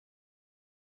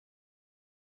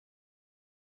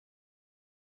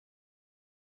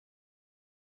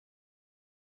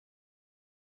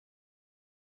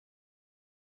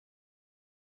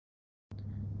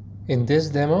In this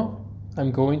demo,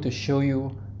 I'm going to show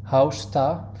you how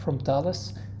STA from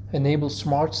THALES enables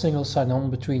smart single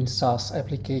sign-on between SaaS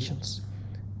applications.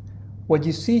 What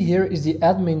you see here is the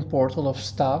admin portal of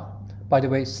STA. By the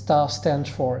way, STA stands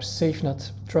for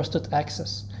SafeNet Trusted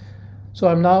Access. So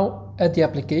I'm now at the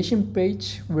application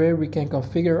page where we can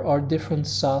configure our different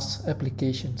SaaS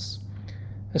applications.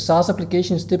 A SaaS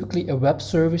application is typically a web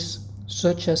service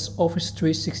such as Office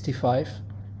 365,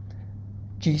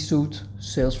 G Suite,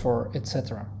 Salesforce,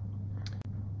 etc.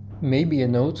 Maybe a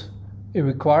note, a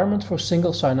requirement for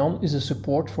single sign-on is a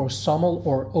support for SAML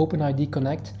or OpenID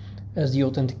Connect as the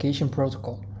authentication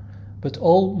protocol. But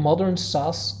all modern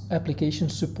SaaS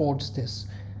applications support this,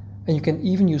 and you can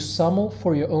even use SAML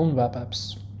for your own web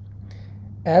apps.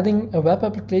 Adding a web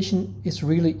application is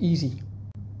really easy.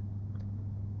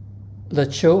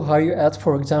 Let's show how you add,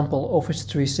 for example, Office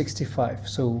 365.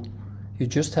 So you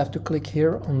just have to click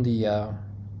here on the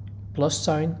plus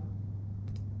sign,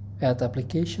 add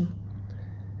application.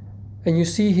 And you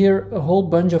see here a whole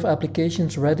bunch of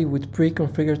applications ready with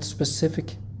pre-configured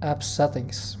specific app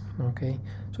settings. Okay,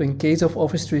 so in case of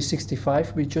Office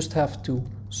 365, we just have to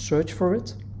search for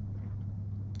it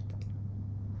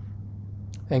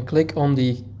and click on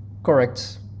the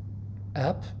correct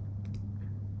app.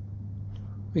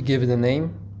 We give it a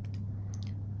name.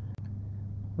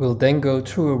 We'll then go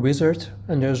through a wizard,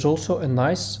 and there's also a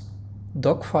nice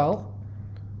doc file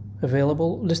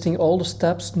available listing all the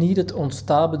steps needed on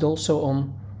STA but also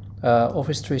on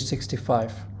Office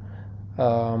 365.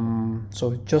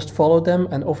 So just follow them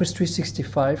and Office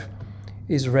 365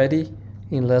 is ready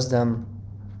in less than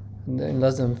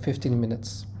 15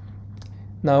 minutes.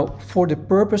 Now, for the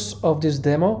purpose of this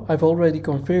demo, I've already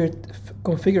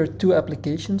configured two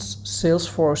applications,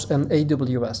 Salesforce and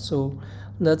AWS. So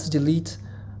let's delete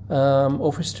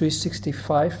Office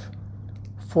 365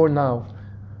 for now.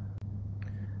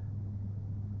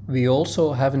 We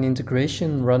also have an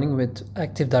integration running with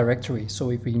Active Directory. So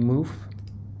if we move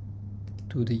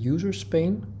to the users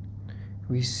pane,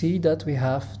 we see that we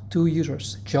have two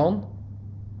users, John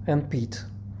and Pete.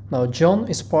 Now, John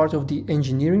is part of the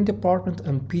engineering department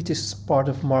and Pete is part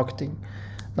of marketing.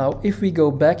 Now, if we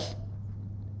go back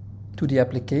to the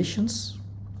applications,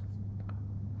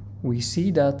 we see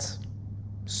that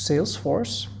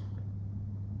Salesforce,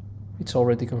 it's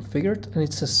already configured and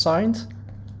it's assigned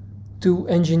to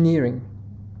engineering.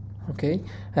 Okay,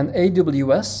 and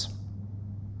AWS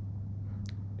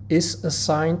is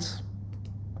assigned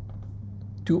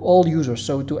to all users,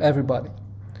 so to everybody.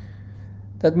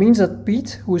 That means that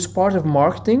Pete, who is part of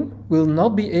marketing, will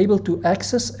not be able to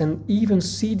access and even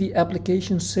see the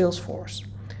application Salesforce,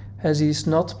 as he is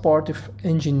not part of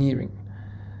engineering.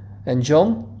 And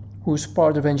John, who is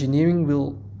part of engineering,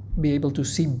 will be able to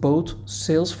see both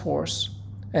Salesforce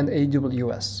and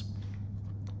AWS.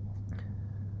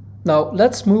 Now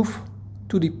let's move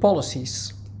to the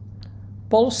policies.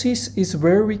 Policies is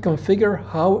where we configure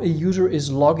how a user is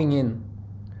logging in.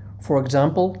 For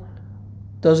example,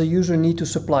 does a user need to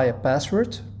supply a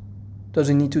password? Does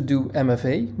he need to do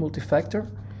MFA, multi-factor?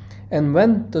 And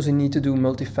when does he need to do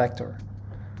multi-factor?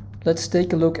 Let's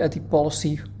take a look at the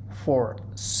policy for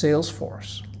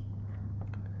Salesforce.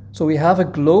 So we have a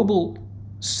global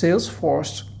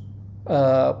Salesforce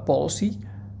policy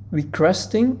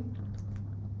requesting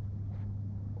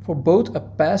for both a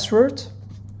password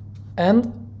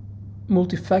and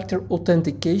multi-factor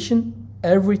authentication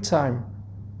every time,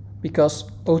 because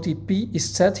OTP is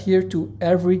set here to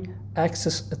every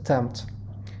access attempt.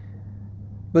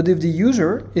 But if the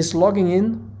user is logging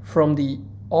in from the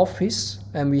office,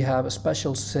 and we have a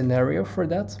special scenario for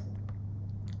that,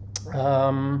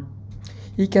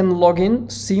 he can log in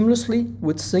seamlessly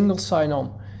with single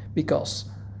sign-on, because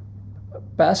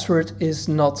password is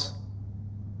not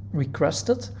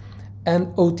requested and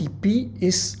OTP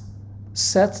is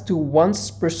set to once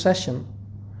per session.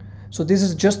 So this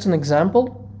is just an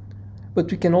example, but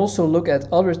we can also look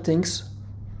at other things.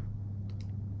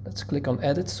 Let's click on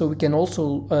edit. So we can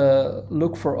also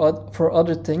look for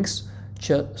other things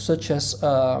such as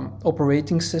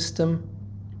operating system.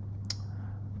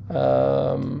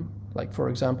 Like for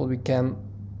example, we can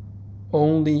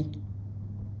only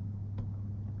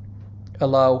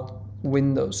allow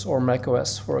Windows or Mac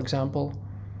OS, for example.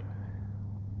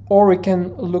 Or we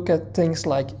can look at things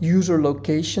like user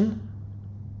location,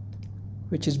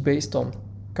 which is based on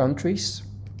countries.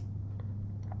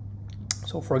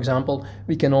 So for example,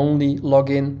 we can only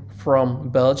log in from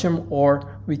Belgium,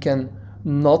 or we can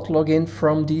not log in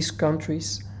from these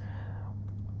countries.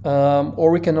 Or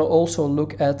we can also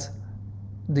look at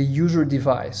the user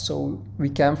device. So we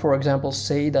can, for example,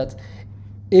 say that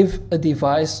if a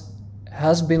device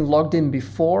has been logged in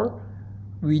before,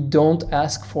 we don't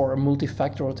ask for a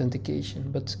multi-factor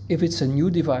authentication, but if it's a new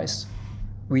device,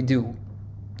 we do.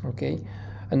 Okay.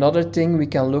 Another thing we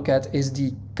can look at is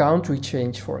the country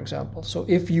change, for example. So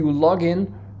if you log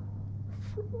in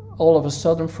all of a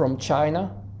sudden from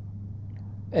China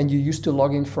and you used to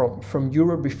log in from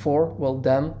Europe before, well,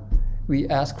 then we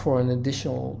ask for an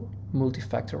additional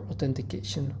multi-factor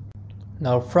authentication.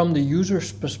 Now, from the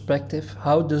user's perspective,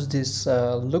 how does this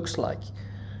looks like?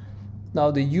 Now,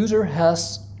 the user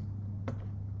has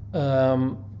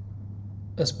a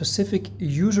specific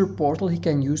user portal he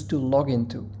can use to log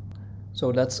into. So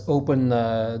let's open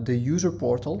the user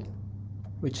portal,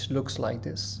 which looks like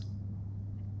this.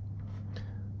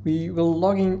 We will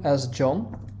log in as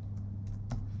John,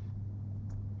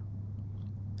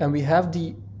 and we have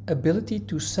the ability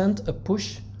to send a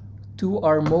push to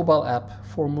our mobile app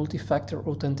for multi-factor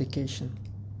authentication.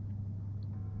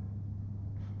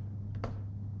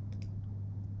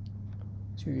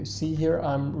 So you see here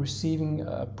I'm receiving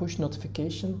a push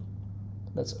notification.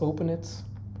 Let's open it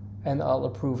and I'll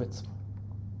approve it.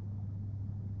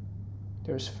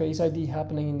 There's Face ID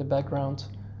happening in the background,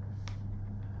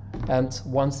 and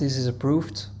once this is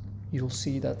approved, you'll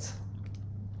see that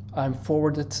I'm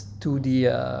forwarded to the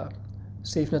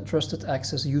SafeNet Trusted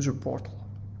Access user portal.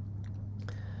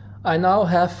 I now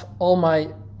have all my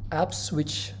apps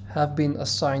which have been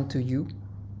assigned to you,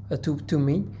 to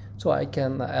me, so I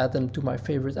can add them to my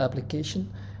favorite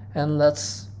application, and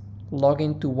let's log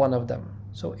into one of them.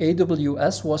 So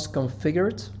AWS was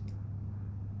configured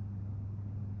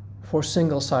for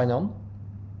single sign-on.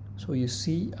 So you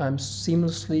see I'm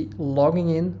seamlessly logging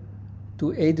in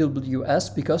to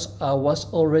AWS because I was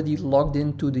already logged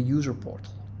into the user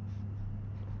portal.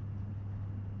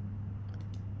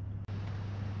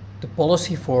 The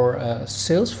policy for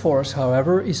Salesforce,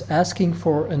 however, is asking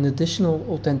for an additional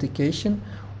authentication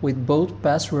with both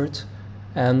password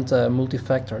and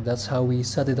multi-factor. That's how we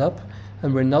set it up,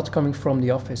 and we're not coming from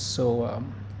the office. So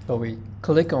we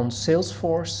click on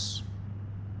Salesforce.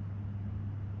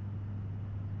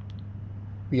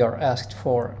 We are asked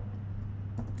for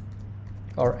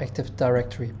our Active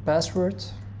Directory password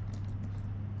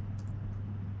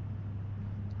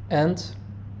and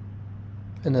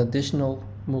an additional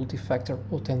multi-factor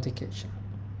authentication.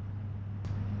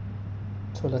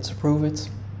 So let's approve it.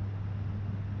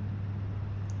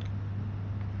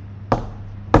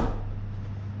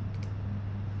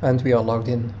 And we are logged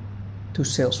in to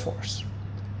Salesforce.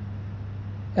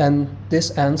 And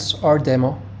this ends our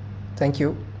demo. Thank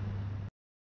you.